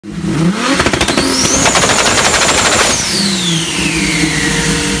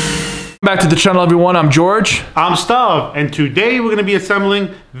Back to the channel, everyone. I'm George. I'm Stav, and today we're going to be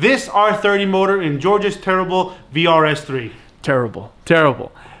assembling this R30 motor in George's terrible VRS3. Terrible.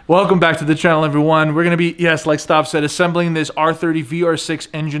 Welcome back to the channel, everyone. We're going to be, yes, like Stav said, assembling this R30 VR6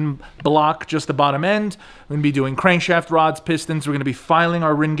 engine block, just the bottom end. We're going to be doing crankshaft rods, pistons. We're going to be filing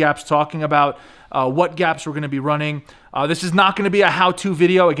our ring gaps, talking about what gaps we're going to be running. This is not going to be a how-to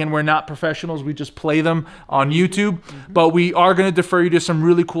video. Again, we're not professionals. We just play them on YouTube. But we are going to defer you to some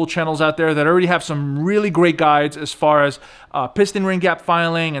really cool channels out there that already have some really great guides as far as piston ring gap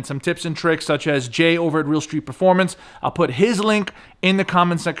filing and some tips and tricks, such as Jay over at Real Street Performance. I'll put his link in the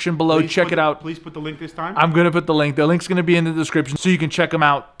comment section below. Check it out. Please put the link this time. I'm going to put the link. The link's going to be in the description so you can check them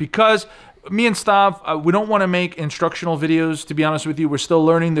out, because me and Stav, we don't want to make instructional videos, to be honest with you. We're still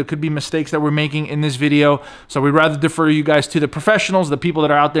learning. There could be mistakes that we're making in this video. So we'd rather defer you guys to the professionals, the people that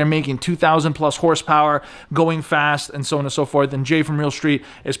are out there making 2,000 plus horsepower, going fast, and so on and so forth. And Jay from Real Street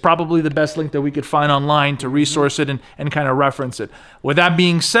is probably the best link that we could find online to resource it and kind of reference it. With that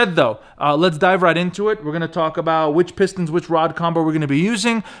being said, though, let's dive right into it. We're going to talk about which pistons, which rod combo we're going to be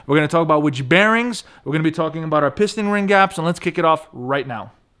using. We're going to talk about which bearings. We're going to be talking about our piston ring gaps, and let's kick it off right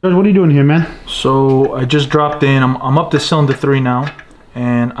now. What are you doing here, man? So I just dropped in. I'm up to cylinder 3 now,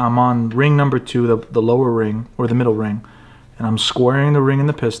 and I'm on ring number 2, the lower ring or the middle ring, and I'm squaring the ring in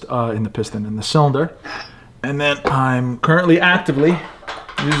the piston in the cylinder, and then I'm currently actively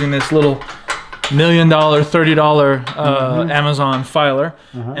using this little $1 million $30 Amazon filer,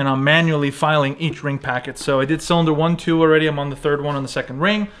 and I'm manually filing each ring packet. So I did cylinder 1, 2 already. I'm on the 3rd one on the 2nd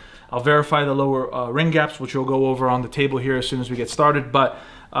ring. I'll verify the lower ring gaps, which we'll go over on the table here as soon as we get started. But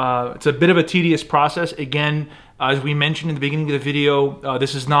it's a bit of a tedious process. Again, as we mentioned in the beginning of the video,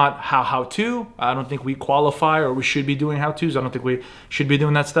 this is not how-to. I don't think we qualify or we should be doing how-tos. I don't think we should be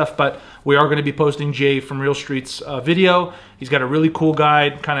doing that stuff, but we are going to be posting Jay from Real Street's video. He's got a really cool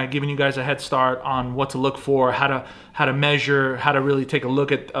guide, kind of giving you guys a head start on what to look for, how to measure, how to really take a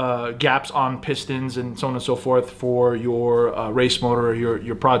look at gaps on pistons and so on and so forth for your race motor or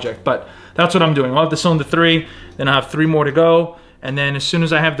your project. But that's what I'm doing. I'll have the cylinder 3, then I have 3 more to go. And then as soon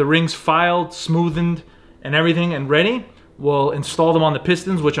as I have the rings filed, smoothened, and everything and ready, we'll install them on the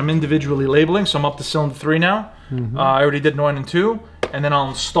pistons, which I'm individually labeling. So I'm up to cylinder 3 now. I already did 1 and 2. And then I'll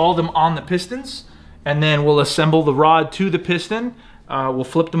install them on the pistons. And then we'll assemble the rod to the piston. We'll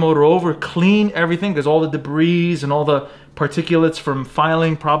flip the motor over, clean everything, because all the debris and all the particulates from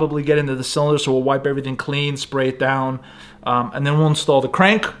filing probably get into the cylinder. So we'll wipe everything clean, spray it down. And then we'll install the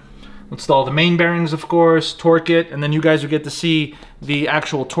crank. Install the main bearings, of course, torque it, and then you guys will get to see the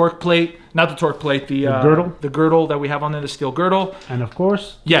actual torque plate, not the torque plate, the girdle that we have on there, the steel girdle. And of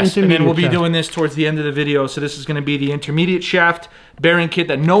course, yes, and then we'll be doing this towards the end of the video. So this is going to be the intermediate shaft bearing kit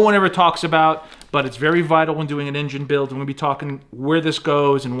that no one ever talks about, but it's very vital when doing an engine build, and we'll be talking where this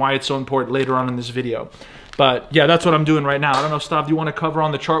goes and why it's so important later on in this video. But yeah, that's what I'm doing right now. I don't know, Stav, do you want to cover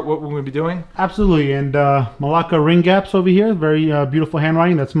on the chart what we're going to be doing? Absolutely. And Malaka ring gaps over here. Very beautiful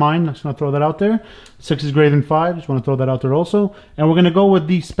handwriting. That's mine. I'm just going to throw that out there. 6 is greater than 5. Just want to throw that out there also. And we're going to go with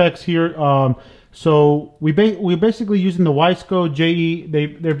these specs here. So we're basically using the Wiseco JE.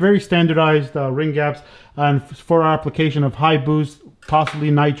 They're very standardized ring gaps, and for our application of high boost, possibly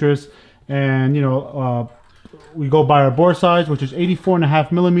nitrous, and you know, we go by our bore size, which is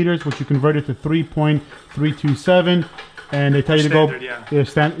 84.5 millimeters, which you convert it to 3.327, and they tell you standard,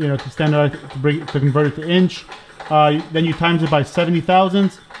 to convert it to inch. Then you times it by 70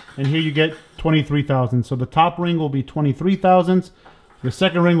 thousandths, and here you get 23 thousandths. So the top ring will be 23 thousandths. The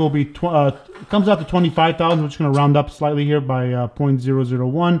second ring will be comes out to 25 thousand. We're just going to round up slightly here by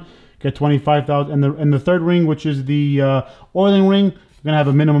 0.001, get 25,000, and the third ring, which is the oiling ring, we're going to have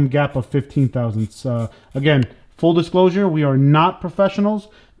a minimum gap of 15 thousandths. Again, full disclosure, we are not professionals,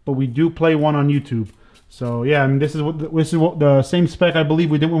 but we do play one on YouTube. So yeah, I mean, this is what the same spec I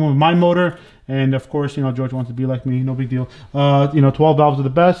believe we did one with my motor, and of course, you know, George wants to be like me, no big deal. You know, 12 valves are the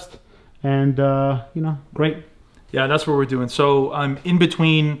best, and you know, great. Yeah, that's what we're doing. So I'm in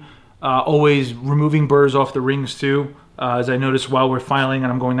between always removing burrs off the rings too. As I noticed while we're filing,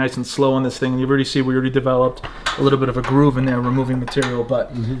 and I'm going nice and slow on this thing, and you already see we already developed a little bit of a groove in there removing material,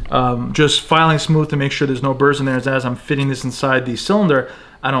 but just filing smooth to make sure there's no burrs in there. As I'm fitting this inside the cylinder,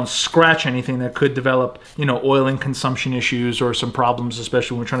 I don't scratch anything that could develop, you know, oiling consumption issues or some problems,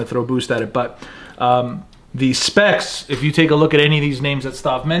 especially when we're trying to throw boost at it. But the specs, if you take a look at any of these names that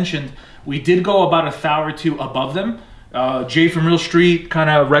Stav mentioned, we did go about a thou or two above them. Jay from Real Street kind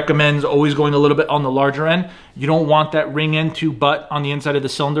of recommends always going a little bit on the larger end. You don't want that ring end to butt on the inside of the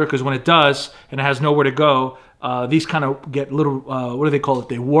cylinder, because when it does and it has nowhere to go, these kind of get little, what do they call it?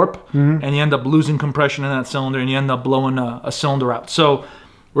 They warp, and you end up losing compression in that cylinder, and you end up blowing a cylinder out. So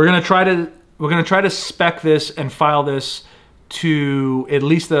we're gonna try to spec this and file this to at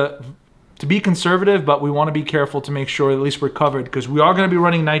least to be conservative, but we want to be careful to make sure at least we're covered, because we are going to be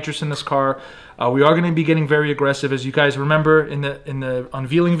running nitrous in this car. We are going to be getting very aggressive, as you guys remember in the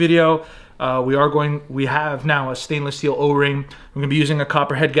unveiling video. We have now a stainless steel O-ring. We're going to be using a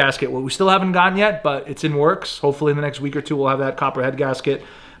copper head gasket. Well, we still haven't gotten yet, but it's in works. Hopefully in the next week or two we'll have that copper head gasket.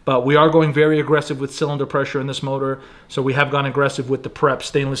 But we are going very aggressive with cylinder pressure in this motor. So we have gone aggressive with the prep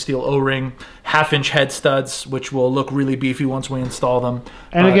stainless steel O-ring, 1/2-inch head studs, which will look really beefy once we install them.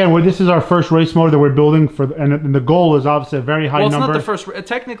 And again, this is our first race motor that we're building for, and the goal is obviously a very high number. Well, it's not the first.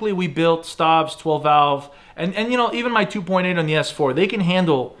 Technically, we built Staub's 12 valve, and you know, even my 2.8 on the S4, they can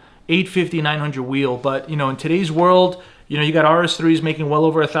handle 850, 900 wheel. But you know, in today's world, you know, you got RS3s making well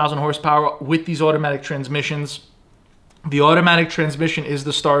over 1,000 horsepower with these automatic transmissions. The automatic transmission is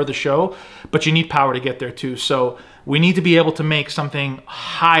the star of the show, but you need power to get there too. So we need to be able to make something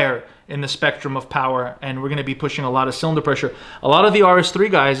higher in the spectrum of power, and we're going to be pushing a lot of cylinder pressure. A lot of the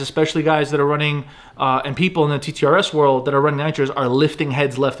RS3 guys, especially guys that are running, and people in the TTRS world that are running nitros, are lifting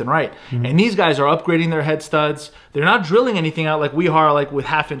heads left and right. And these guys are upgrading their head studs. They're not drilling anything out like we are, like with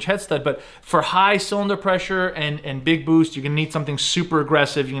 1/2-inch head stud, but for high cylinder pressure and big boost, you're going to need something super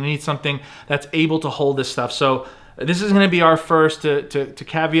aggressive. You're going to need something that's able to hold this stuff. So this is going to be our first, to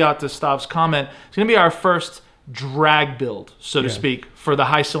caveat to Stav's comment, it's going to be our first drag build, so to speak, for the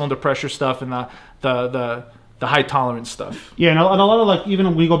high cylinder pressure stuff and the high tolerance stuff. Yeah, and a lot of, like, even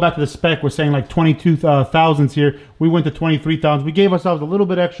when we go back to the spec, we're saying like 22,000s here. We went to 23,000. We gave ourselves a little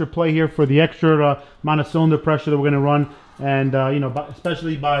bit extra play here for the extra amount of cylinder pressure that we're going to run. And, you know,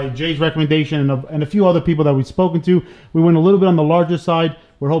 especially by Jay's recommendation and a few other people that we've spoken to, we went a little bit on the larger side.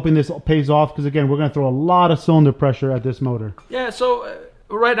 We're hoping this pays off because, again, we're going to throw a lot of cylinder pressure at this motor. Yeah, so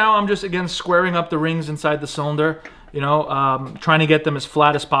right now I'm just, again, squaring up the rings inside the cylinder, you know, trying to get them as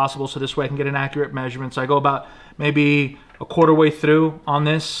flat as possible so this way I can get an accurate measurement. So I go about maybe a quarter way through on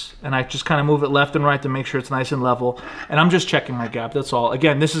this, and I just kind of move it left and right to make sure it's nice and level. And I'm just checking my gap, that's all.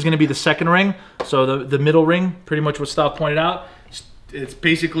 Again, this is going to be the second ring, so the middle ring, pretty much what Stav pointed out. It's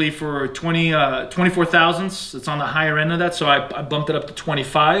basically for 24 thousandths. It's on the higher end of that, so I bumped it up to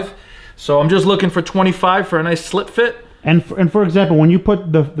 25. So I'm just looking for 25 for a nice slip fit. And for example, when you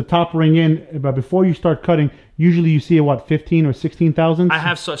put the top ring in, but before you start cutting, usually you see what, 15 or 16 thousandths? I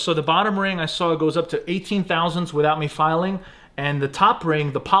have, so the bottom ring I saw goes up to 18 thousandths without me filing, and the top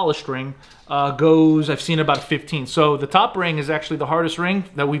ring, the polished ring, goes, I've seen about 15. So the top ring is actually the hardest ring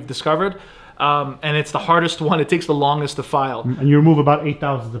that we've discovered. And it's the hardest one. It takes the longest to file. And you remove about 8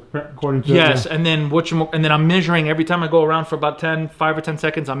 thousandths according to... Yes, and then I'm measuring every time I go around for about 5 or 10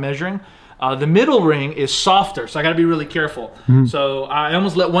 seconds, I'm measuring. The middle ring is softer, so I gotta be really careful. So I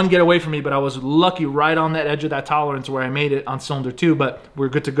almost let one get away from me, but I was lucky right on that edge of that tolerance where I made it on cylinder 2, but we're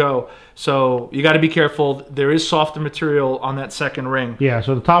good to go. So you gotta be careful. There is softer material on that second ring. Yeah,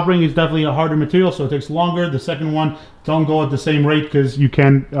 so the top ring is definitely a harder material, so it takes longer. The second one, don't go at the same rate because you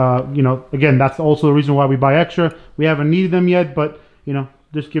can, you know, again, that's also the reason why we buy extra. We haven't needed them yet, but, you know,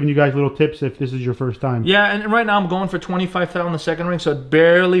 just giving you guys little tips if this is your first time. Yeah, and right now I'm going for 25,000 on the second ring, so it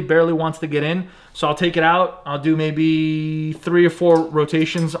barely wants to get in. So I'll take it out. I'll do maybe 3 or 4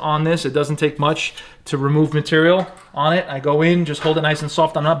 rotations on this. It doesn't take much to remove material on it. I go in, just hold it nice and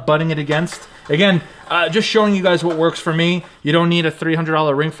soft. I'm not butting it against. Again, just showing you guys what works for me. You don't need a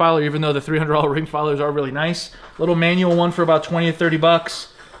 $300 ring filer, even though the $300 ring filers are really nice. Little manual one for about 20 or 30 bucks.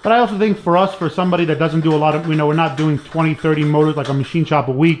 But I also think for us, for somebody that doesn't do a lot of, you know, we're not doing 20, 30 motors like a machine shop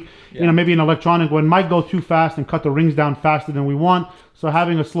a week, you know, maybe an electronic one might go too fast and cut the rings down faster than we want. So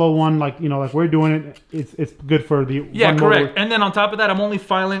having a slow one, like, you know, like we're doing it, it's good for the one correct. Motor. And then on top of that, I'm only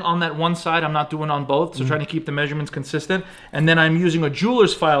filing on that one side. I'm not doing on both. So trying to keep the measurements consistent. And then I'm using a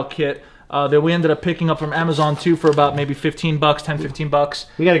jeweler's file kit that we ended up picking up from Amazon too for about maybe 15 bucks, 10, 15 bucks.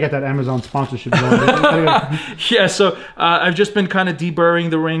 We got to get that Amazon sponsorship going. Yeah, so I've just been kind of deburring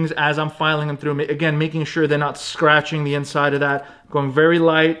the rings as I'm filing them through. Again, making sure they're not scratching the inside of that. Going very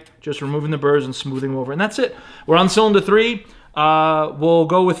light, just removing the burrs and smoothing them over. And that's it. We're on cylinder 3. We'll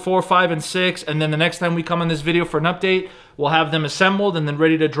go with 4, 5, and 6. And then the next time we come on this video for an update, we'll have them assembled and then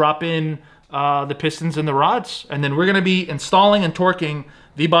ready to drop in the pistons and the rods. And then we're going to be installing and torquing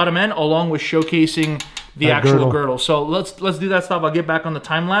the bottom end along with showcasing the actual girdle. So let's do that stuff. I'll get back on the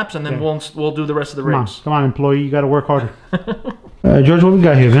time lapse and then we'll do the rest of the rings. Come on, employee, you got to work harder. George, what we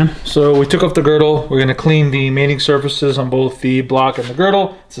got here, man? So we took off the girdle. We're going to clean the mating surfaces on both the block and the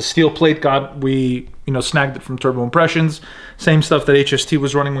girdle. It's a steel plate we you know, snagged it from Turbo Impressions. Same stuff that HST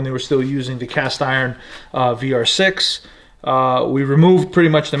was running when they were still using the cast iron VR6. We removed pretty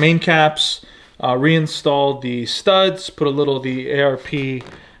much the main caps, reinstalled the studs, put a little of the ARP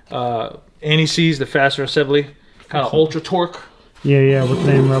anti-seize, the faster assembly, kind of ultra torque. Yeah. What's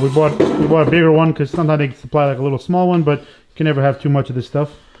the name? We bought a bigger one because sometimes they supply like a little small one, but you can never have too much of this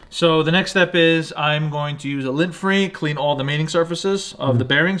stuff. So the next step is I'm going to use a lint-free, clean all the mating surfaces of the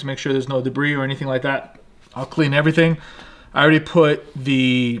bearings, make sure there's no debris or anything like that. I'll clean everything. I already put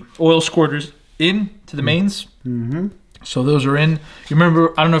the oil squirters in to the mains. So those are in. You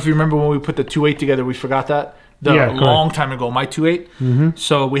remember? I don't know if you remember when we put the 2.8 together. We forgot that a long time ago. My 2.8.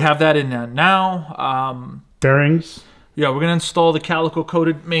 So we have that in there now. Bearings. Yeah, we're gonna install the calico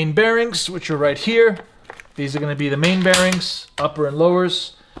coated main bearings, which are right here. These are gonna be the main bearings, upper and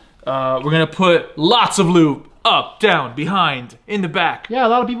lowers. We're gonna put lots of lube up, down, behind, in the back. Yeah, a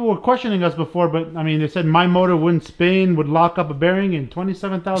lot of people were questioning us before, but I mean, they said my motor wouldn't spin, would lock up a bearing in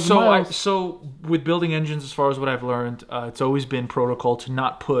 27,000 miles. So with building engines, as far as what I've learned, it's always been protocol to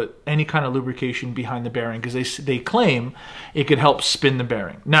not put any kind of lubrication behind the bearing because they claim it could help spin the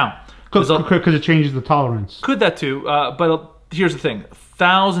bearing. Now, because it changes the tolerance. Could that too, but here's the thing.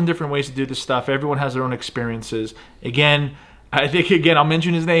 1,000 different ways to do this stuff. Everyone has their own experiences. Again, I think, I'll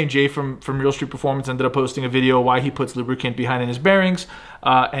mention his name. Jay from Real Street Performance ended up posting a video why he puts lubricant behind in his bearings.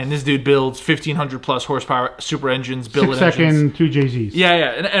 And this dude builds 1,500 plus horsepower super engines, billet 6 second 2 JZs. Yeah.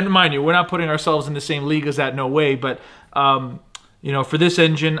 And mind you, we're not putting ourselves in the same league as that, no way. But, you know, for this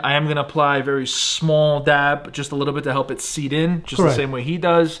engine, I am going to apply a very small dab, just a little bit to help it seat in, just the same way he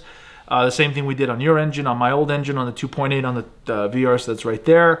does. The same thing we did on your engine, on my old engine, on the 2.8 on the VR, so that's right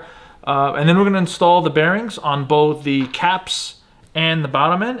there. And then we're going to install the bearings on both the caps and the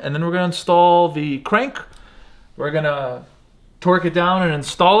bottom end. And then we're going to install the crank. We're going to torque it down and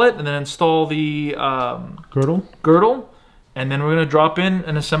install it. And then install the girdle. And then we're going to drop in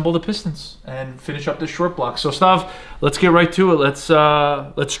and assemble the pistons and finish up this short block. So Stav, let's get right to it.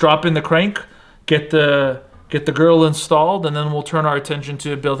 Let's drop in the crank, get the girdle installed, and then we'll turn our attention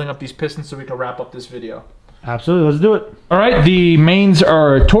to building up these pistons so we can wrap up this video. Absolutely, let's do it. All right, the mains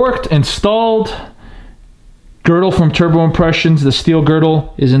are torqued, installed. Girdle from Turbo Impressions, the steel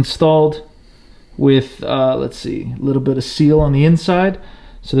girdle is installed with, let's see, a little bit of seal on the inside.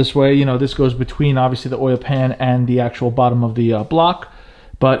 So this way, you know, this goes between obviously the oil pan and the actual bottom of the block.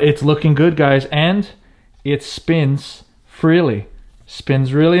 But it's looking good, guys, and it spins freely.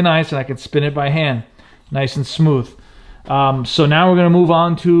 Spins really nice, and I can spin it by hand. Nice and smooth. So now we're going to move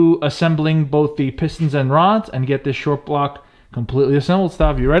on to assembling both the pistons and rods and get this short block completely assembled.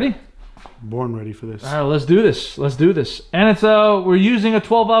 Stav, you ready? Born ready for this. All right, let's do this. Let's do this. And it's we're using a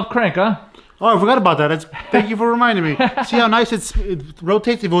 12-valve crank, huh? Oh, I forgot about that. Thank you for reminding me. See how nice it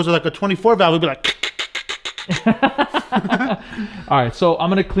rotates? If it was like a 24-valve, it'd be like... All right, so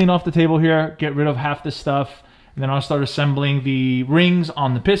I'm going to clean off the table here, get rid of half the stuff, and then I'll start assembling the rings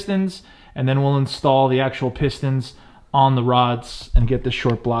on the pistons, and then we'll install the actual pistons on the rods and get the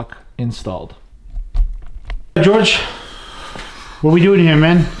short block installed. George, what are we doing here,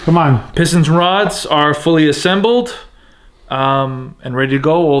 man? Come on. Pistons and rods are fully assembled and ready to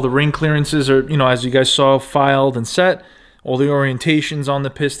go. All the ring clearances are, you know, as you guys saw, filed and set. All the orientations on the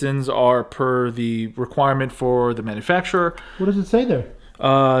pistons are per the requirement for the manufacturer. What does it say there?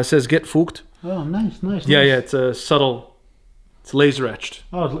 It says get fugt. Oh, nice. Yeah, it's a subtle, it's laser etched.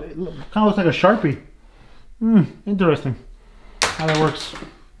 Oh, it kind of looks like a Sharpie. Interesting how that works.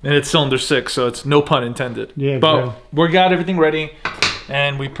 And it's cylinder 6, so it's no pun intended. Yeah, but we got everything ready,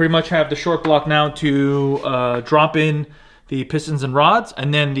 and we pretty much have the short block now to drop in the pistons and rods,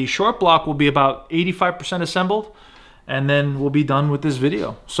 and then the short block will be about 85% assembled, and then we'll be done with this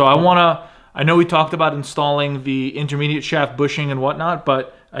video. So I know we talked about installing the intermediate shaft bushing and whatnot,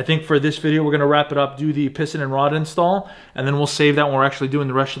 but I think for this video, we're going to wrap it up, do the piston and rod install, and then we'll save that when we're actually doing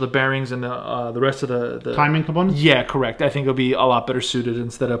the rest of the bearings and the rest of the timing components? Yeah, correct. I think it'll be a lot better suited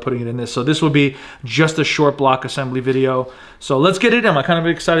instead of putting it in this. So this will be just a short block assembly video. So let's get it in. I'm kind of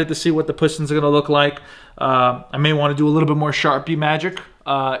excited to see what the pistons are going to look like. I may want to do a little bit more Sharpie magic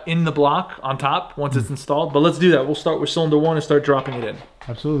in the block on top once it's installed, but let's do that. We'll start with cylinder 1 and start dropping it in.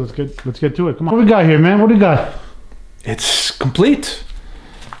 Absolutely. Let's get to it. Come on. What do we got here, man? What do we got? It's complete.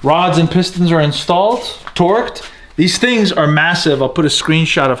 Rods and pistons are installed, torqued. These things are massive. I'll put a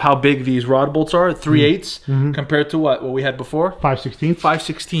screenshot of how big these rod bolts are, 3/8 compared to what we had before? 5/16.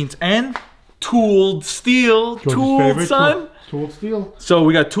 5/16 and tooled steel. George's tooled, favorite, son. Tooled steel. So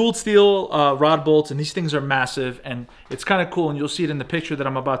we got tooled steel rod bolts, and these things are massive, and it's kind of cool, and you'll see it in the picture that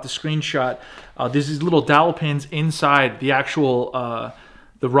I'm about to screenshot. There's these little dowel pins inside the actual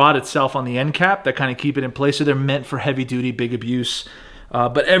rod itself on the end cap that kind of keep it in place. So they're meant for heavy duty, big abuse.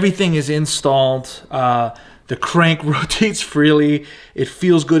 But everything is installed. The crank rotates freely. It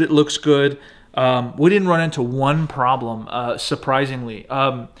feels good. It looks good. We didn't run into one problem, surprisingly.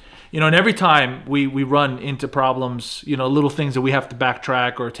 You know, and every time we run into problems, you know, little things that we have to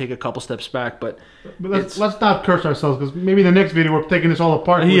backtrack or take a couple steps back. But let's not curse ourselves, because maybe the next video we're taking this all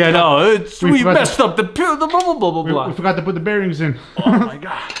apart. Yeah, no, we messed up the blah, blah, blah, blah. We forgot to put the bearings in. Oh my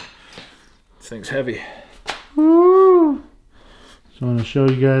God. This thing's heavy. Woo. So I'm going to show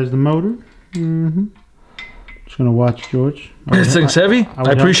you guys the motor. Just going to watch George. This thing's heavy.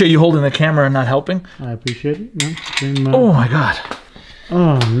 I appreciate you holding the camera and not helping. I appreciate it. Oh my God.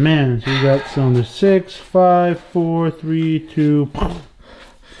 Oh man, so we got cylinder 6, 5, 4, 3, 2.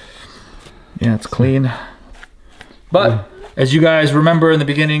 Yeah, it's clean. But as you guys remember in the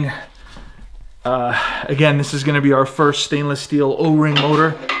beginning, again, this is going to be our first stainless steel O-ring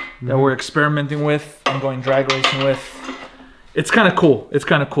motor that we're experimenting with and going drag racing with. It's kind of cool. It's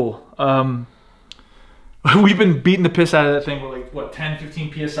kind of cool. We've been beating the piss out of that thing with like, what, 10,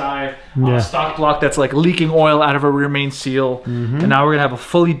 15 PSI on a stock block that's like leaking oil out of a rear main seal. And now we're going to have a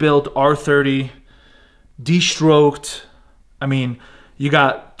fully built R30, de-stroked. I mean, you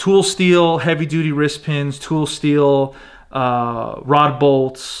got tool steel, heavy duty wrist pins, tool steel, rod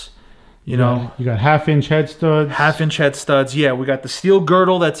bolts, you know. You got half-inch head studs. Half-inch head studs, yeah. We got the steel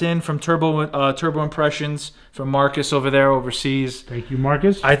girdle that's in from Turbo Impressions from Marcus over there overseas. Thank you,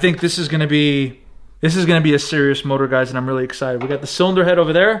 Marcus. I think this is going to be... This is going to be a serious motor, guys, and I'm really excited. We got the cylinder head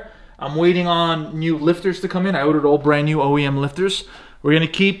over there. I'm waiting on new lifters to come in. I ordered all brand new OEM lifters. We're going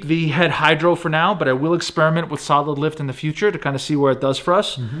to keep the head hydro for now, but I will experiment with solid lift in the future to kind of see where it does for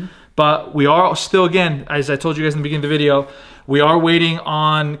us. But we are still, again, as I told you guys in the beginning of the video, we are waiting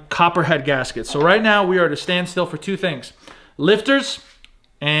on copper head gaskets. So right now we are at a standstill for two things: lifters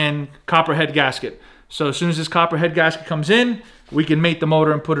and copper head gasket. So as soon as this copper head gasket comes in, we can mate the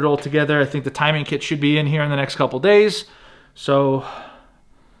motor and put it all together. I think the timing kit should be in here in the next couple days. So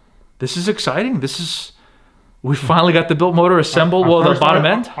this is exciting. We finally got the built motor assembled. The bottom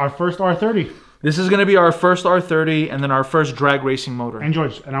end. Our first R30. This is going to be our first R30 and then our first drag racing motor. And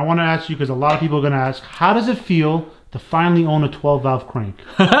George, and I want to ask you, because a lot of people are going to ask, how does it feel to finally own a 12-valve crank?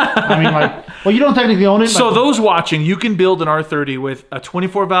 I mean, like, well, you don't technically own it. So those watching, you can build an R30 with a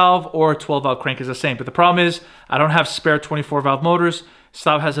 24-valve or a 12-valve crank is the same. But the problem is, I don't have spare 24-valve motors.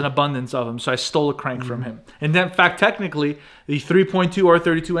 Stav has an abundance of them, so I stole a crank from him. And then, in fact, technically, the 3.2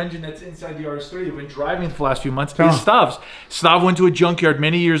 R32 engine that's inside the RS3 we've been driving for the last few months is Stav's. Stav went to a junkyard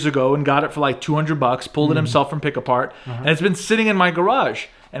many years ago and got it for like $200, pulled it himself from Pick Apart, and it's been sitting in my garage.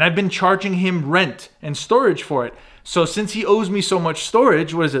 And I've been charging him rent and storage for it. So since he owes me so much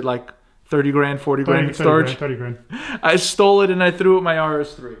storage, what is it, like 30 grand, 40 grand in storage? 30 grand. I stole it and I threw it in my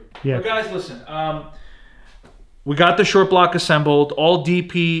RS3. Yeah. But guys, listen. We got the short block assembled, all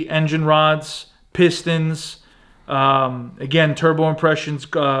DP engine rods, pistons, again, Turbo Impressions,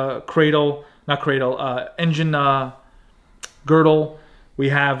 engine girdle. We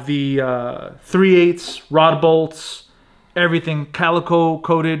have the 3/8 rod bolts, everything calico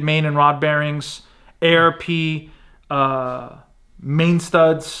coated main and rod bearings, ARP, main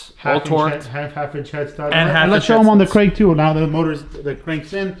studs, all torqued. Half-inch head stud. And let's show them on the crank too. Now the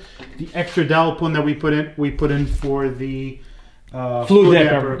crank's in. The extra dowel pin that we put in for the fluid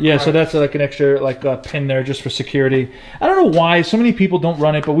damper. Yeah, so that's like an extra pin there just for security. I don't know why so many people don't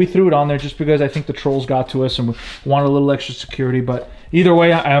run it, but we threw it on there just because I think the trolls got to us and we wanted a little extra security. But either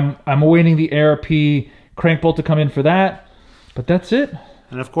way, I'm awaiting the ARP crank bolt to come in for that. But that's it.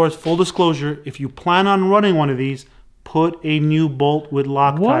 And of course, full disclosure, if you plan on running one of these, put a new bolt with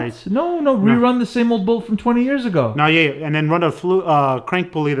Loctite. No, rerun the same old bolt from 20 years ago. No, yeah, and then run a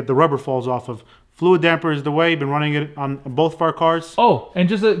crank pulley that the rubber falls off of. Fluid damper is the way. Been running it on both of our cars. Oh, and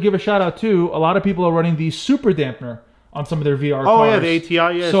just to give a shout out too, a lot of people are running the super dampener on some of their VR cars. Oh yeah, the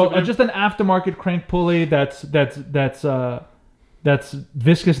ATI. Yeah. So just an aftermarket crank pulley that's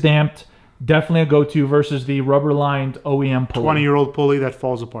viscous damped. Definitely a go-to versus the rubber-lined OEM pulley. 20-year-old pulley that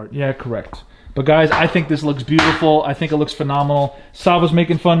falls apart. Yeah, correct. But guys, I think this looks beautiful. I think it looks phenomenal. Stav was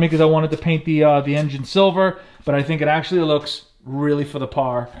making fun of me because I wanted to paint the engine silver, but I think it actually looks really for the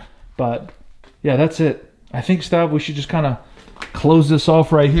par. But yeah, that's it. I think, Stav, we should just kind of close this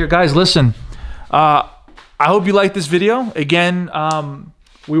off right here. Guys, listen. I hope you liked this video. Again,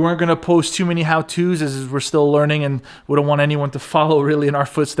 we weren't going to post too many how-tos as we're still learning and we don't want anyone to follow really in our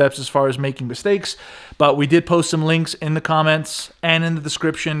footsteps as far as making mistakes. But we did post some links in the comments and in the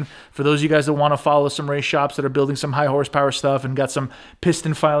description for those of you guys that want to follow some race shops that are building some high horsepower stuff and got some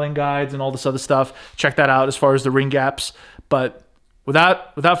piston filing guides and all this other stuff. Check that out as far as the ring gaps. But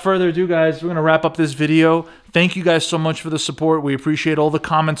without further ado, guys, we're going to wrap up this video. Thank you guys so much for the support. We appreciate all the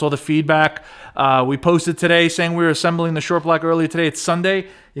comments, all the feedback. We posted today saying we were assembling the short block earlier today. It's Sunday.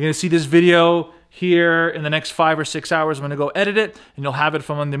 You're going to see this video here in the next 5 or 6 hours. I'm going to go edit it, and you'll have it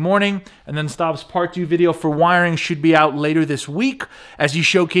for Monday morning. And then Stav's part 2 video for wiring should be out later this week, as he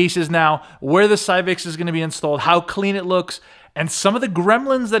showcases now where the Civix is going to be installed, how clean it looks, and some of the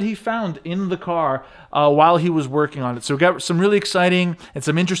gremlins that he found in the car while he was working on it. So we got some really exciting and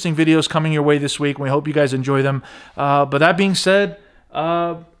some interesting videos coming your way this week. We hope you guys enjoy them. But that being said,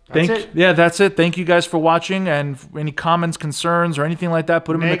 that's it. Thank you guys for watching, and any comments, concerns, or anything like that,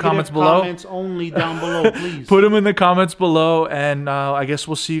 put them in the comments below. Comments only down below, please. Put them in the comments below, and I guess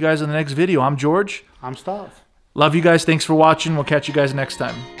we'll see you guys in the next video. I'm George. I'm Stav. Love you guys. Thanks for watching. We'll catch you guys next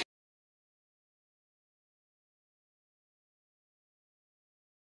time.